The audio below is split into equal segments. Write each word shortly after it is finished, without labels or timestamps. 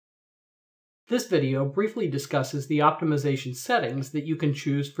This video briefly discusses the optimization settings that you can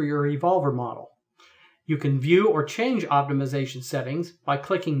choose for your evolver model. You can view or change optimization settings by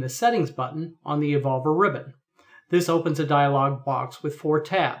clicking the Settings button on the evolver ribbon. This opens a dialog box with 4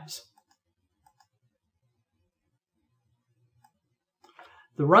 tabs.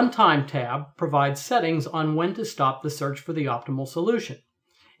 The Runtime tab provides settings on when to stop the search for the optimal solution.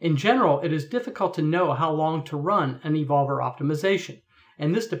 In general, it is difficult to know how long to run an evolver optimization,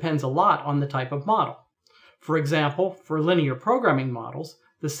 and this depends a lot on the type of model. For example, for linear programming models,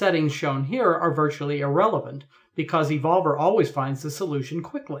 the settings shown here are virtually irrelevant because evolver always finds the solution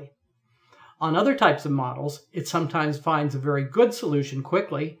quickly. On other types of models, it sometimes finds a very good solution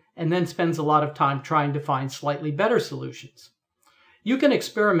quickly and then spends a lot of time trying to find slightly better solutions. You can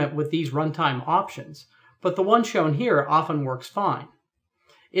experiment with these runtime options, but the one shown here often works fine.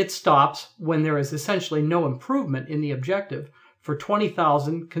 It stops when there is essentially no improvement in the objective for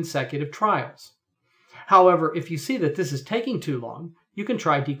 20,000 consecutive trials. However, if you see that this is taking too long, you can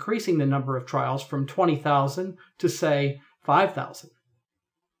try decreasing the number of trials from 20,000 to, say, 5,000.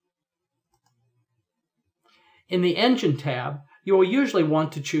 In the Engine tab, you will usually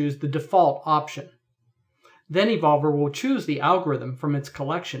want to choose the default option. Then evolver will choose the algorithm from its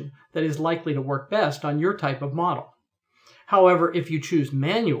collection that is likely to work best on your type of model. However, if you choose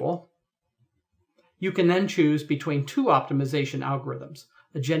Manual, you can then choose between 2 optimization algorithms,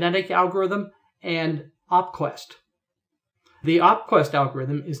 a genetic algorithm and OpQuest. The OpQuest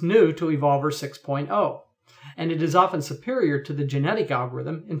algorithm is new to evolver 6.0, and it is often superior to the genetic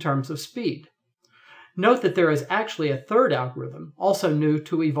algorithm in terms of speed. Note that there is actually a third algorithm, also new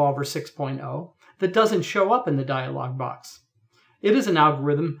to evolver 6.0, that doesn't show up in the dialog box. It is an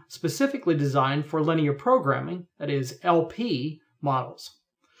algorithm specifically designed for linear programming, that is LP, models.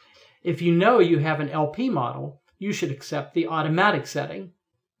 If you know you have an LP model, you should accept the automatic setting,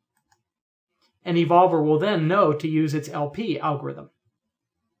 and evolver will then know to use its LP algorithm.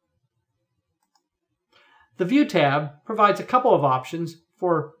 The View tab provides a couple of options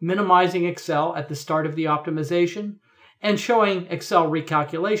for minimizing Excel at the start of the optimization and showing Excel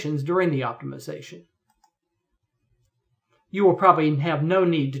recalculations during the optimization. You will probably have no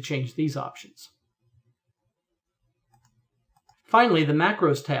need to change these options. Finally, the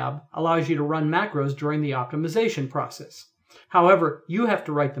Macros tab allows you to run macros during the optimization process. However, you have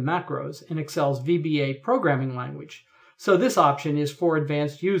to write the macros in Excel's VBA programming language, so this option is for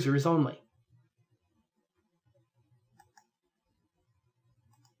advanced users only.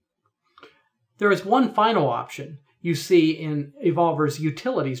 There is one final option you see in evolver's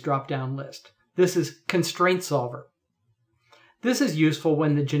Utilities drop-down list. This is Constraint Solver. This is useful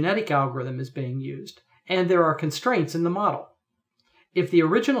when the genetic algorithm is being used and there are constraints in the model. If the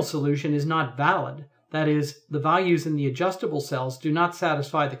original solution is not valid, that is, the values in the adjustable cells do not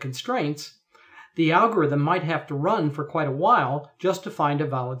satisfy the constraints, the algorithm might have to run for quite a while just to find a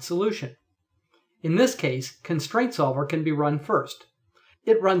valid solution. In this case, Constraint Solver can be run first.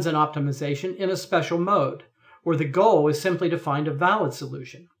 It runs an optimization in a special mode, where the goal is simply to find a valid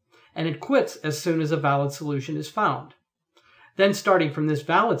solution, and it quits as soon as a valid solution is found. Then, starting from this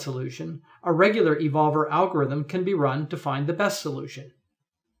valid solution, a regular evolver algorithm can be run to find the best solution.